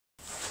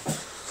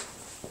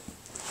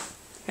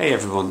Hey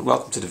everyone,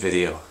 welcome to the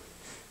video.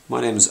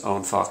 My name is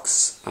Owen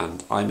Fox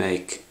and I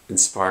make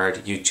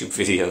inspired YouTube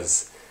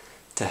videos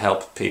to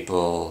help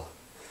people,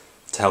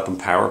 to help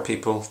empower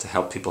people, to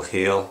help people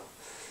heal,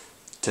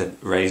 to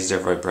raise their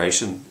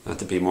vibration and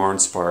to be more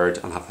inspired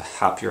and have a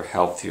happier,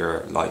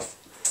 healthier life.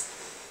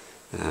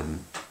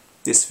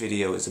 This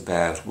video is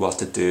about what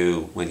to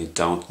do when you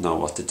don't know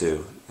what to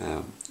do.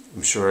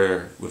 I'm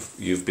sure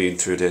you've been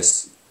through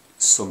this.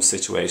 Some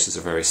situations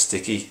are very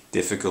sticky,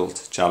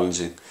 difficult,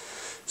 challenging.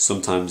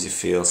 Sometimes you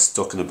feel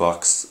stuck in a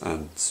box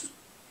and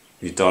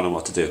you don't know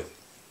what to do.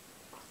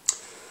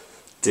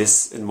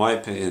 This, in my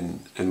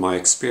opinion, in my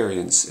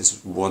experience,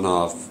 is one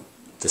of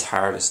the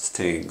hardest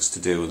things to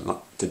do,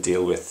 to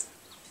deal with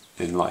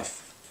in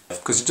life.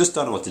 Because you just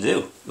don't know what to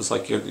do. It's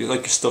like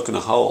you're stuck in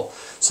a hole.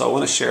 So I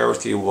want to share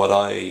with you what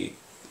I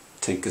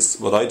think is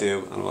what I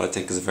do and what I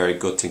think is a very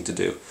good thing to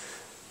do.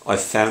 I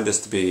found this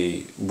to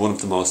be one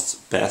of the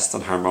most best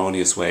and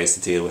harmonious ways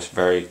to deal with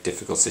very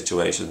difficult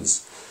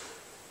situations.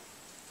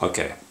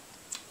 Okay,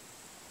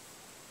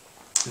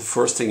 the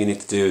first thing you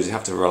need to do is you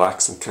have to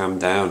relax and calm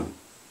down,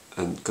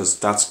 and because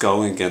that's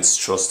going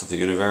against trust of the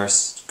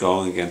universe,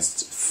 going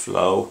against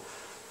flow.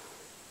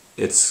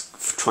 It's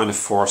trying to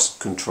force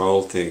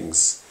control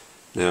things.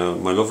 Now,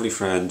 my lovely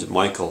friend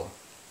Michael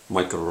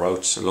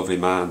Roach, a lovely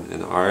man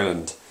in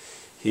Ireland,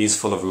 he's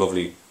full of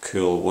lovely,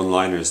 cool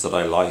one-liners that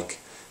I like,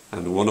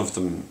 and one of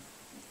them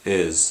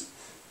is,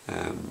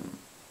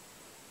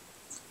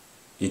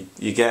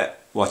 you get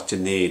what you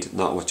need,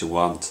 not what you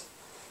want.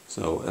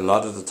 So a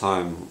lot of the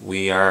time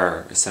we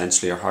are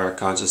essentially, our higher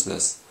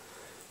consciousness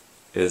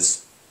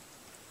is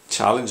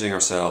challenging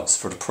ourselves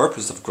for the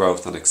purpose of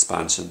growth and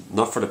expansion,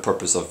 not for the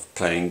purpose of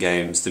playing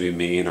games to be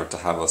mean or to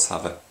have us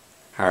have a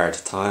hard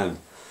time.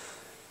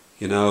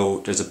 You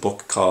know, there's a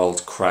book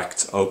called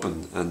Cracked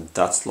Open, and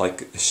that's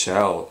like a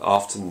shell.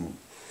 Often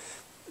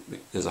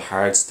there's a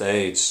hard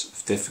stage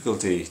of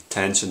difficulty,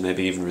 tension,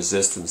 maybe even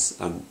resistance,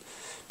 and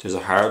there's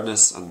a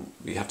hardness, and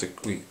we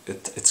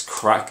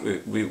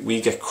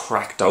get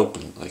cracked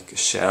open like a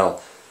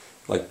shell,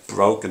 like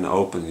broken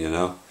open, you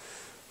know.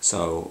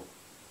 So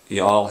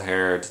you all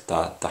heard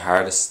that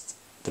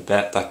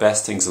the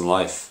best things in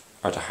life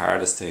are the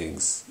hardest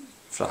things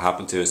that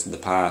happened to us in the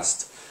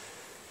past.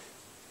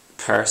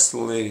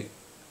 Personally,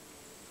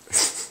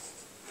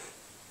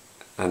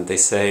 and they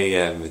say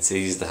it's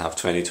easy to have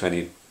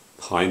 20/20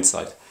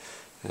 hindsight.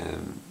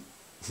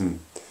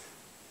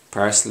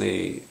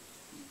 Personally,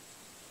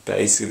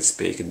 basically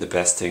speaking, the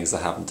best things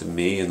that happened to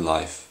me in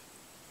life,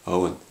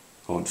 Owen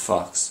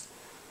Fox,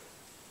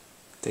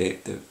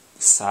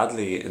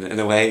 sadly, in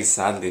a way,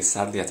 sadly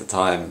at the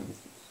time,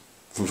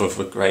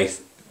 but great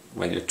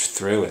when you're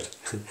through it,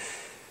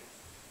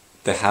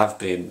 they have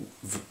been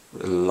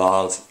a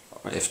lot,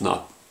 if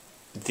not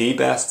the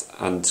best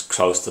and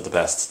close to the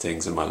best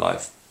things in my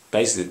life.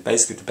 Basically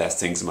the best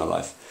things in my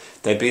life.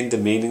 They've been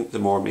the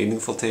more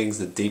meaningful things,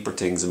 the deeper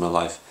things in my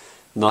life,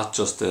 not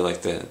just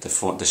the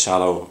fun, the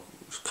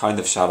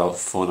shallow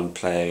fun and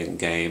play and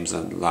games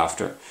and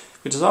laughter,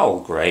 which is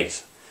all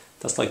great.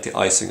 That's like the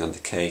icing on the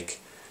cake.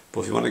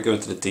 But if you want to go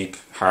into the deep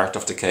heart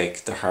of the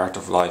cake, the heart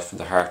of life and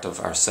the heart of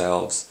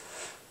ourselves,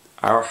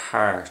 our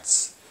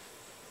hearts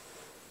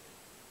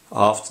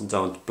often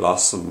don't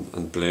blossom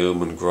and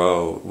bloom and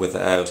grow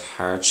without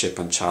hardship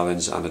and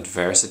challenge and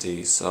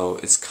adversity. So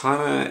it's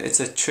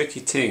a tricky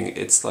thing.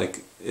 It's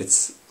like,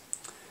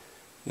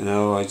 you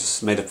know, I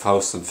just made a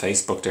post on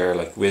Facebook there,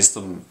 like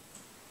wisdom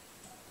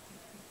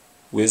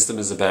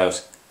is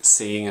about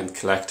seeing and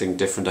collecting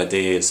different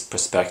ideas,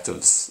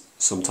 perspectives,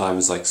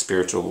 sometimes like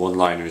spiritual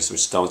one-liners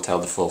which don't tell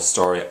the full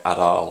story at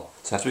all.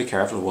 So you have to be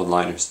careful of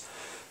one-liners,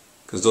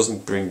 because it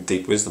doesn't bring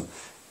deep wisdom.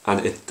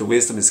 And the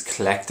wisdom is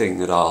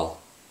collecting it all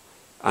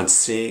and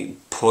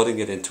putting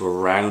it into a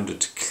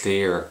rounded,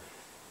 clear,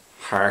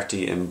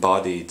 hearty,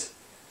 embodied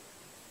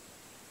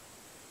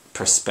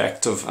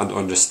perspective and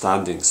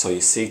understanding. So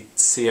you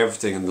see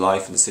everything in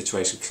life and the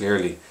situation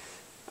clearly,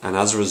 and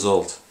as a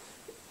result,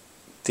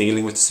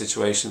 dealing with the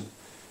situation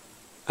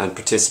and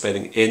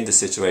participating in the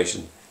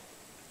situation.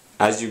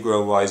 As you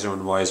grow wiser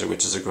and wiser,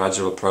 which is a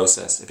gradual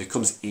process, it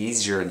becomes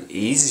easier and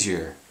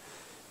easier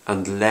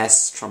and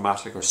less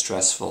traumatic or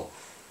stressful,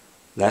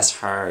 less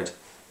hard,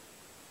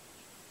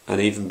 and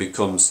even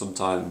becomes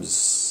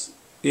sometimes,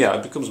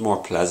 it becomes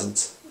more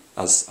pleasant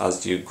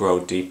as you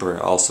grow deeper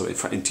also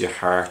into your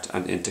heart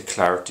and into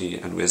clarity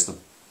and wisdom.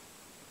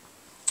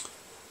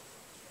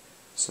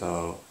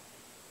 So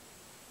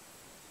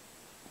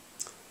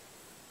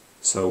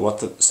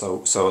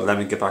let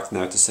me get back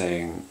now to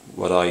saying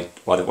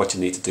what you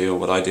need to do and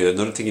what I do.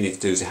 Another thing you need to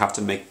do is you have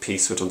to make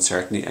peace with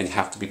uncertainty, and you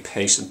have to be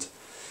patient.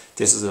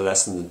 This is a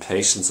lesson in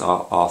patience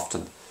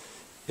often.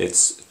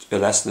 It's a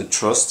lesson in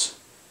trust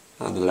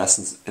and a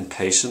lesson in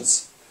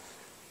patience,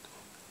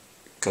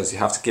 because you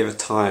have to give it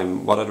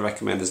time. What I'd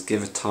recommend is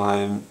give it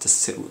time to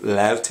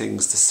allow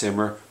things to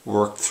simmer,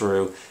 work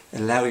through,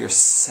 allow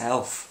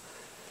yourself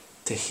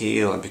to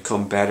heal and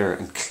become better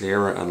and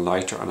clearer and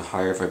lighter on a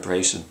higher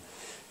vibration.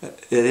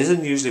 It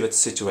isn't usually about the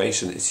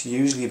situation, it's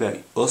usually about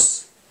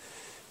us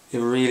It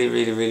really,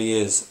 really, really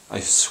is. I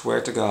swear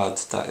to God,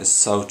 that is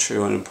so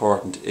true and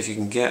important. If you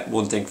can get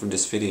one thing from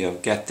this video,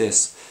 get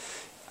this.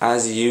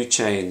 As you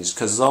change,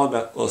 because it's all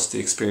about us, the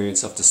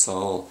experience of the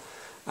soul,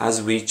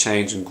 as we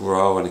change and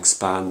grow and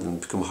expand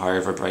and become higher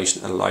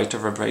vibration, a lighter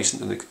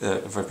vibration, and a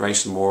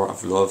vibration more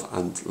of love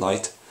and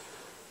light,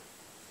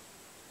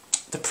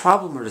 the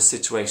problem or the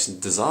situation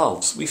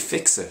dissolves. We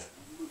fix it.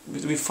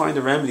 We find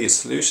a remedy, a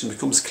solution,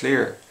 becomes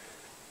clear.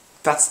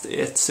 That's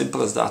it,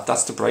 simple as that.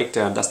 That's the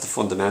breakdown, that's the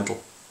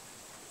fundamental.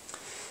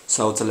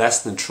 So it's a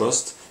lesson in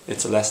trust,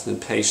 it's a lesson in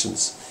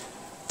patience.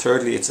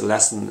 Thirdly, it's a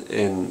lesson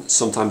in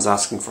sometimes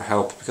asking for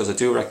help, because I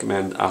do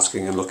recommend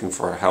asking and looking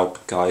for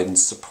help,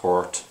 guidance,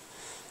 support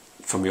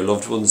from your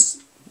loved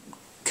ones,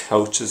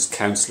 coaches,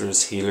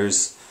 counsellors,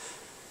 healers,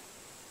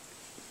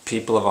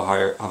 people of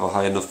a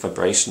high enough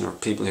vibration, or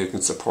people who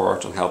can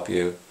support and help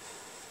you.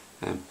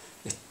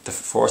 The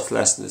fourth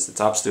lesson is,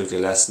 it's absolutely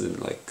a lesson in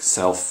like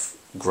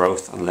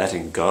self-growth and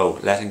letting go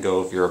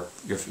of your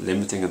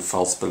limiting and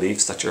false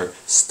beliefs that you're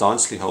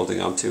staunchly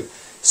holding on to,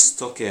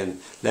 stuck in,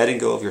 letting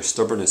go of your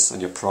stubbornness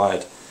and your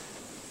pride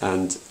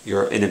and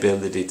your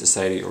inability to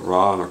say that you're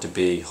wrong or to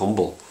be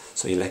humble.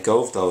 So you let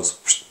go of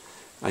those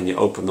and you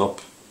open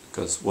up,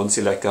 because once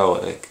you let go,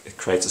 it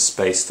creates a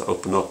space to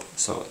open up.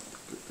 So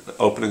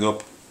opening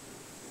up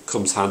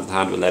comes hand in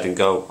hand with letting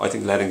go. I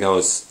think letting go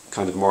is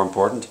kind of more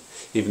important,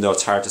 even though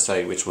it's hard to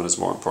say which one is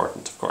more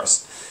important, of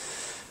course.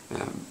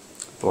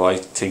 But I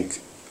think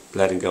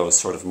letting go is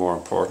sort of more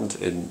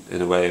important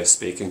in a way of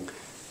speaking.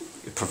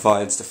 It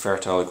provides the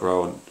fertile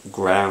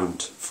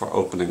ground for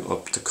opening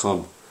up to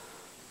come.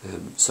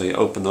 So you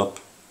open up,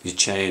 you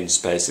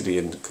change basically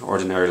in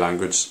ordinary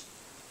language.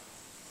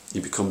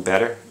 You become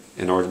better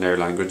in ordinary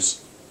language.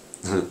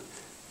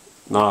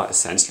 Not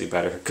essentially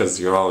better, because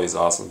you're always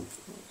awesome.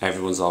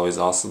 Everyone's always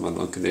awesome and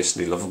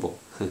unconditionally lovable.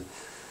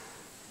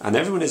 And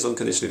everyone is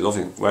unconditionally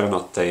loving, whether or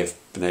not they've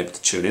been able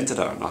to tune into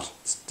that or not.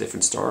 It's a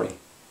different story.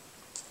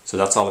 So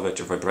that's all about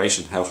your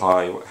vibration, how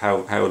high,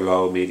 how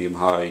low, medium,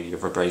 high your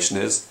vibration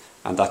is,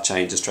 and that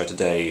changes throughout the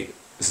day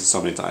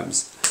so many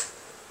times.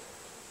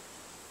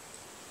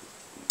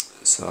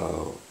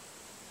 So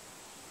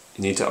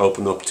you need to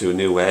open up to a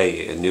new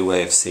way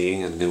of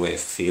seeing and a new way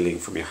of feeling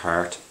from your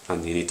heart,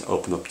 and you need to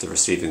open up to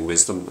receiving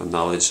wisdom and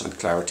knowledge and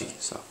clarity.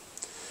 So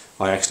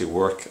I actually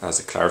work as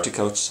a clarity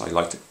coach. I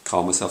like to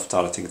call myself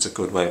that. I think it's a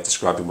good way of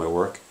describing my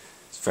work.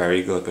 It's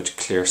very good, but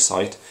clear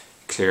sight,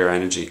 clear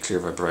energy, clear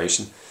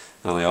vibration.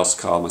 And I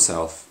also call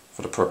myself,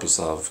 for the purpose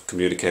of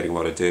communicating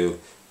what I do,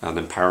 an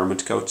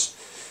empowerment coach,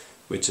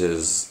 which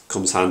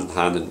comes hand in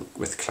hand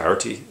with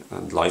clarity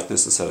and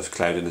lightness instead of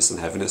cloudiness and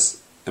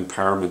heaviness.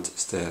 Empowerment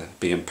is to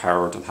be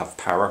empowered and have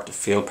power, to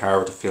feel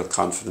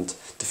confident,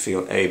 to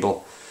feel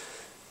able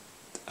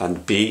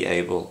and be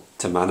able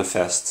to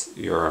manifest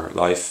your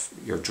life,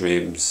 your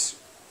dreams,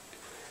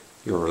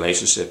 your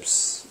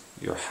relationships,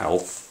 your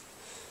health,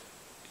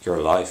 your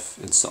life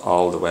in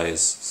all the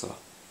ways. So,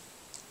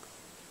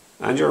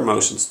 and your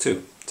emotions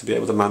too, to be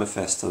able to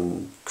manifest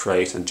and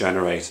create and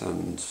generate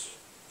and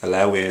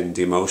allow in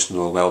the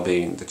emotional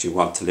well-being that you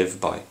want to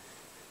live by,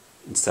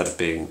 instead of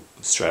being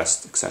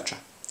stressed, etc.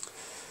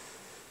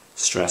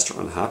 Stressed or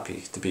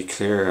unhappy, to be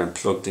clear and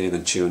plugged in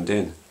and tuned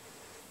in.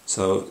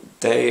 So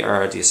they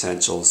are the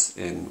essentials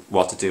in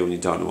what to do when you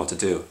don't know what to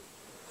do.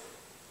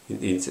 You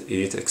need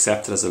to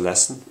accept it as a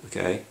lesson,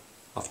 okay,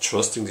 of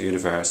trusting the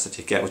universe, that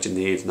you get what you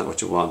need, not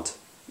what you want,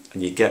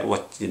 and you get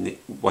what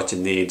you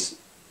need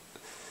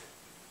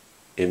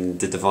in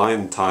the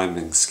divine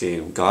timing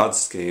scheme, God's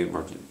scheme,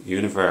 or the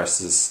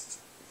universe's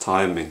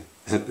timing.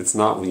 It's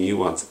not when you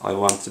want. I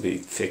want to be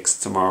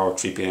fixed tomorrow at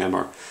 3 p.m.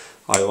 or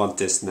I want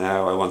this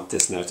now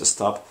to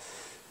stop.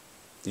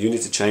 You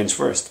need to change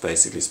first,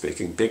 basically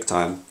speaking, big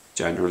time,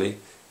 generally,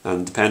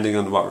 and depending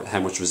on how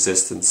much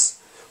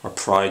resistance or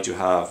pride you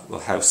have,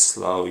 well, how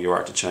slow you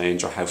are to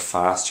change or how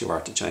fast you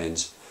are to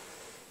change.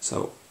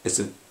 So it's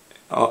a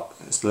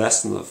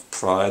lesson of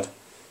pride,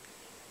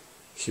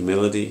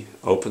 humility,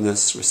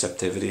 openness,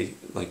 receptivity,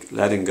 like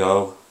letting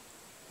go,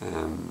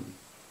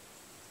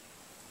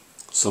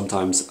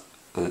 sometimes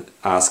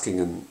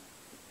asking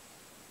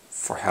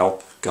for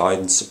help,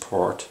 guidance,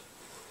 support,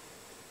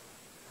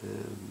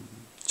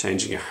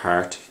 changing your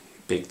heart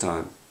big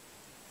time,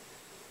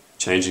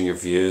 changing your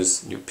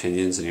views and your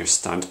opinions and your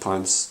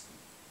standpoints,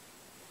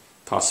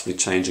 possibly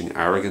changing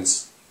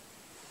arrogance.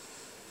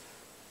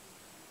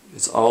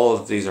 All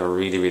of these are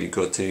really, really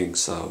good things.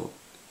 So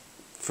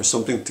for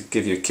something to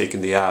give you a kick in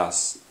the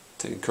ass,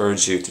 to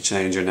encourage you to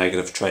change your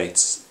negative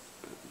traits,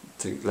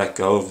 to let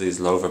go of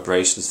these low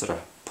vibrations that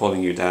are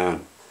pulling you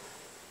down,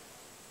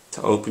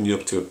 to open you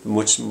up to a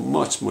much,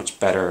 much, much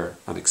better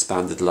and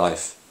expanded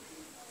life.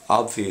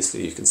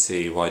 Obviously you can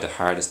see why the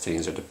hardest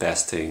things are the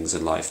best things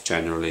in life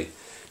generally.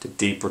 The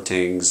deeper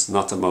things,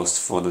 not the most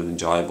fun and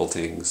enjoyable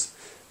things,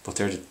 but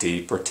they're the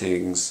deeper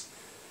things,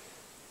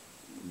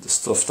 the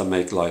stuff that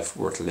make life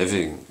worth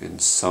living in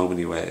so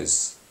many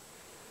ways.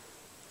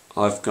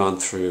 I've gone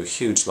through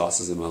huge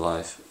losses in my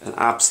life, an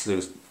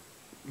absolute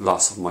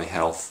loss of my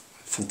health.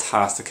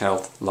 fantastic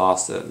health,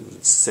 lost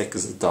it, sick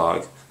as a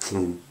dog.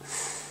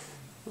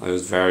 I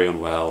was very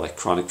unwell, like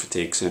chronic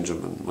fatigue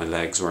syndrome, and my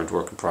legs weren't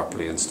working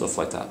properly and stuff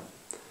like that.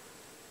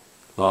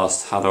 Had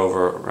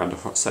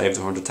saved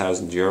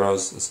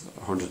 €100,000, it's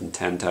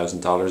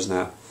 $110,000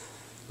 now.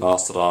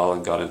 Lost it all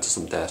and got into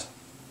some debt.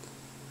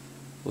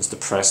 Was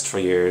depressed for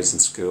years in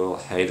school,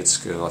 hated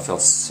school. I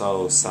felt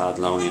so sad,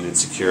 lonely and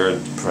insecure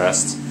and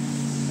depressed,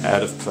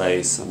 out of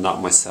place and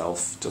not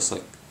myself, just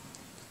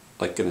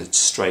like in a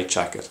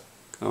straitjacket.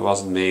 It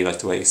wasn't me, like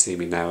the way you see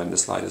me now in the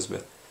slightest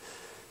bit.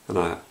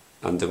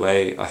 And the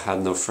way I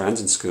had no friends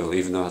in school,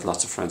 even though I had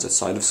lots of friends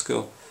outside of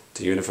school,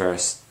 the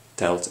universe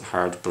dealt a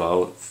hard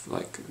blow,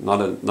 like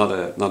not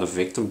a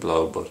victim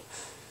blow, but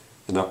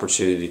an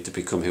opportunity to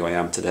become who I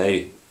am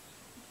today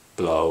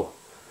blow.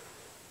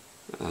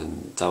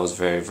 And that was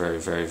very, very,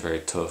 very,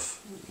 very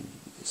tough.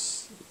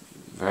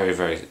 Very,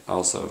 very,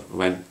 also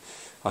when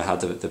I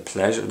had the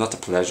pleasure, not the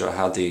pleasure, I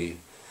had the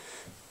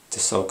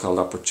so-called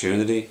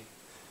opportunity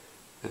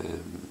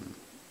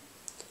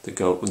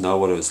to know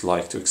what it was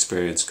like to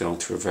experience going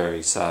through a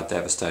very sad,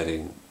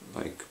 devastating,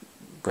 like,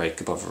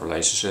 breakup of a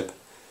relationship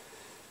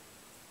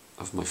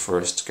of my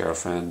first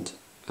girlfriend,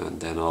 and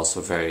then also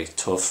very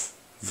tough,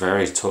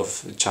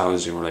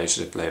 challenging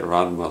relationship later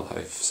on in my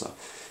life. So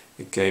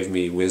it gave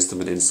me wisdom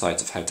and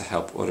insight of how to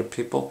help other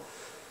people,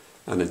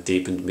 and it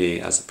deepened me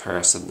as a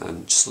person.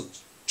 And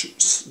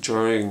just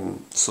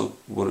during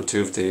one or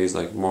two of these,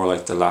 like more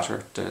like the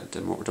latter,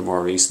 the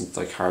more recent,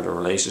 like harder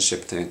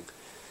relationship thing,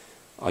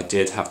 I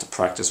did have to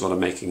practice what I'm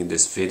making in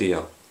this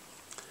video,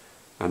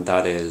 and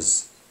that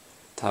is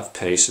to have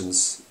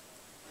patience,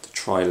 to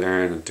try,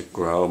 learn and to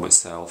grow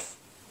myself,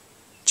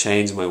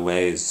 change my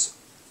ways,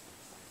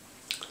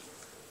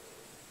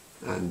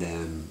 and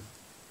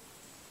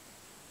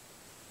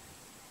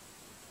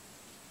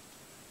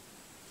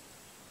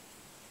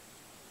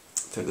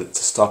to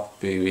stop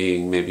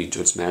being maybe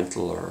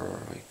judgmental, or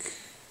like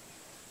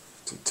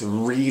to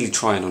really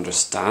try and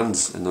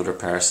understand another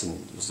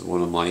person was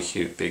one of my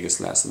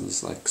biggest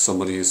lessons. Like,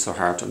 somebody who's so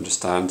hard to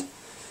understand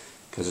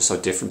because they're so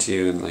different to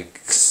you in like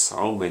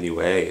so many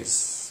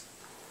ways,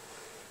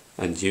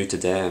 and you to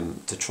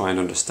them, to try and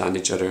understand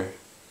each other.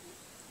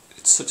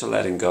 It's such a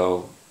letting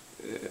go.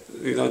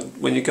 You know,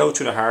 when you go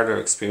through the harder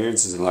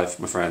experiences in life,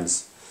 my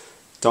friends,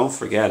 don't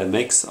forget, it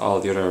makes all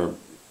the other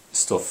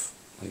stuff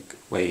like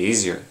way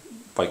easier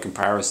by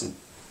comparison.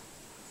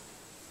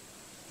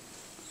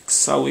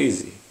 So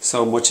easy,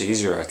 so much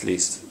easier at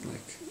least.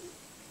 Like,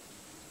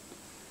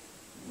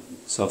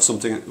 so if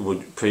something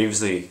would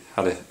previously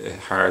had a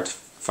hard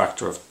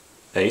factor of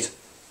 8,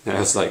 now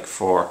it's like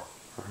 4 or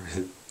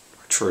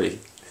 3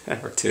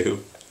 or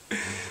 2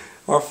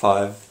 or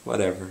 5,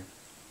 whatever.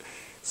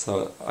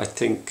 So I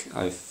think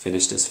I've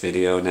finished this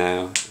video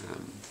now.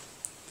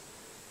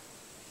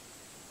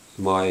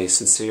 My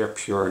sincere,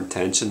 pure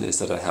intention is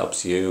that it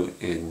helps you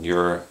in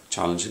your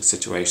challenging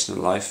situation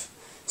in life,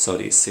 so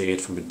that you see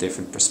it from a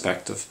different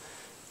perspective,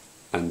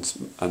 and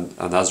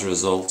as a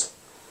result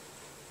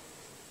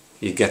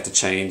you get to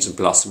change and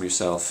blossom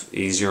yourself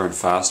easier and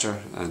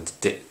faster, and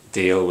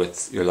deal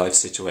with your life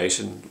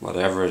situation,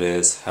 whatever it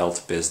is,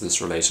 health,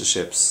 business,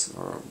 relationships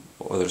or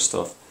other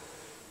stuff.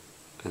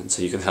 And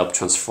so you can help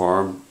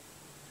transform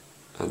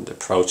and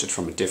approach it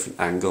from a different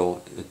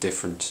angle, a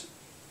different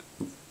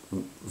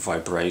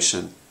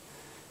vibration,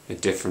 a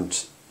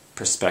different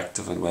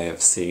perspective and way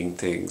of seeing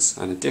things,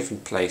 and a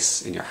different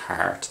place in your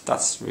heart.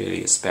 That's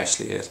really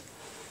especially it.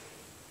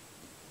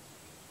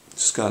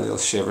 Just got little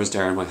shivers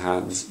there in my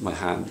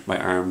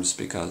arms,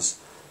 because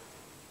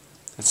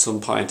at some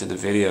point in the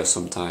video,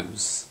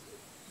 sometimes,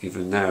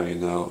 even now, you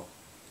know,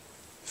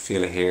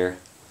 feel it here,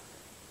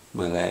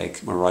 my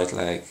leg, my right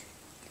leg.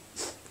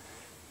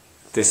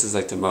 This is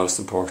like the most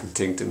important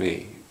thing to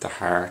me, the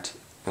heart,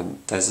 and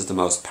this is the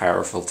most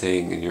powerful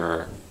thing in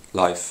your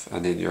life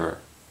and in your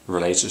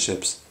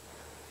relationships.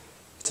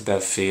 It's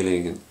about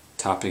feeling and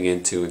tapping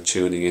into and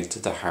tuning into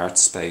the heart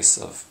space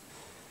of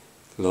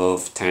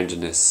love,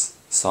 tenderness,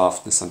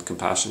 softness and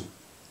compassion.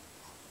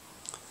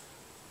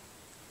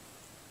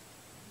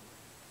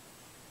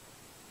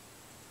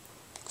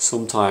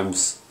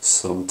 Sometimes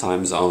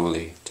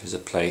only, there's a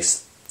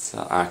place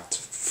to act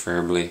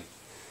firmly,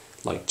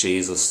 like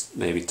Jesus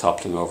maybe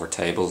toppling over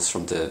tables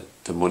from the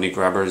money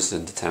grabbers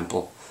in the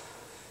temple,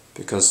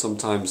 because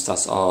sometimes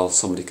that's all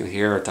somebody can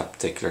hear at that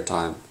particular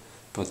time.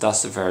 But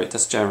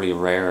that's generally a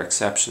rare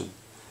exception.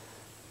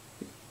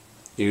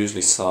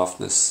 Usually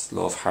softness,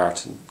 love,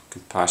 heart and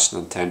compassion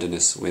and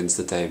tenderness wins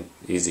the day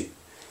easy.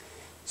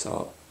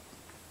 So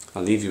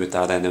I'll leave you with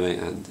that anyway,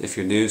 and if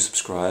you're new,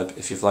 subscribe.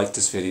 If you've liked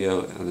this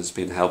video and it's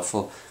been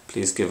helpful,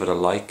 please give it a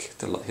like,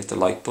 hit the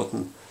like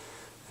button,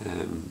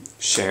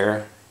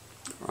 share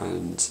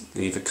and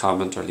leave a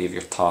comment or leave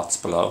your thoughts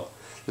below.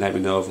 Let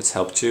me know if it's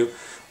helped you,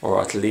 or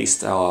at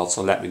least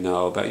also let me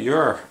know about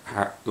your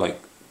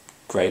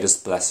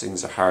greatest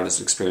blessings or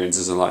hardest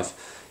experiences in life.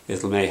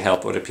 It may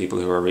help other people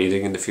who are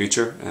reading in the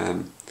future,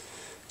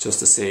 just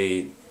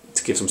to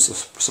give some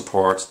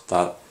support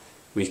that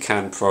we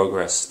can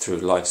progress through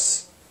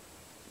life's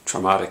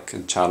traumatic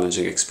and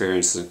challenging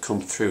experiences and come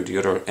through the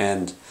other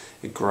end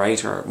a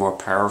greater, more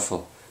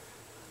powerful,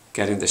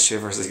 getting the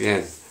shivers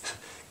again,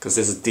 because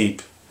this is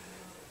deep,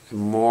 a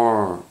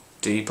more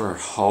deeper,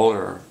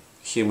 wholer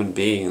human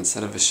being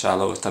instead of a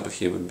shallow type of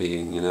human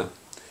being, you know,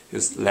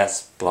 who's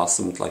less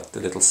blossomed like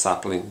the little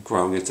sapling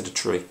growing into the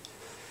tree.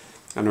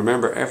 And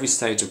remember, every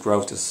stage of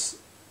growth is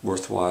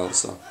worthwhile,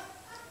 so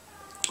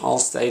all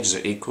stages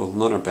are equal,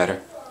 none are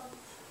better.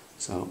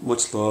 So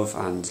much love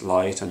and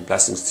light and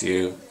blessings to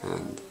you,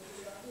 and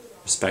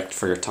respect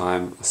for your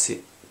time. I'll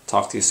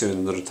talk to you soon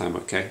another time,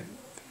 okay?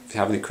 If you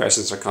have any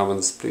questions or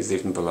comments, please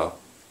leave them below.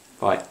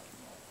 Bye.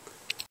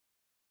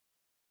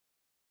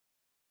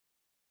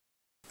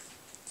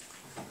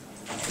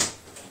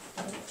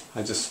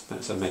 I just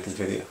started making a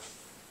video.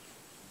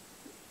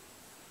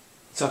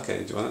 It's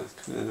okay, do you want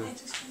to come in? I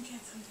just want to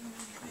get something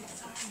really quick,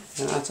 sorry.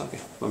 Yeah, that's okay.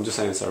 I'm just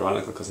saying it's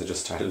ironical because I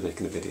just started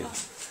making a video. Oh.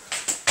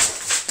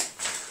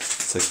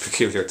 It's like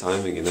peculiar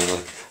timing, you know.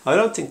 Like, I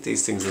don't think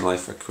these things in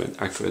life are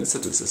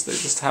coincidences. They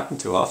just happen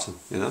too often,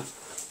 you know.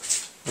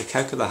 Like,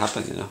 how could that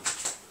happen, you know?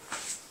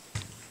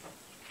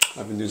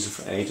 I've been using it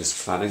for ages,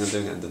 planning on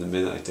doing it, and then the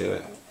minute I do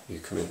it, you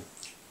come in.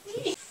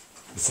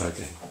 It's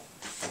okay.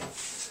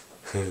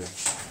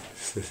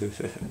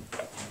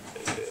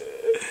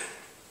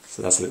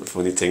 So that's a little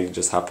funny thing that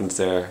just happened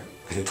there.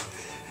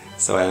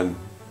 So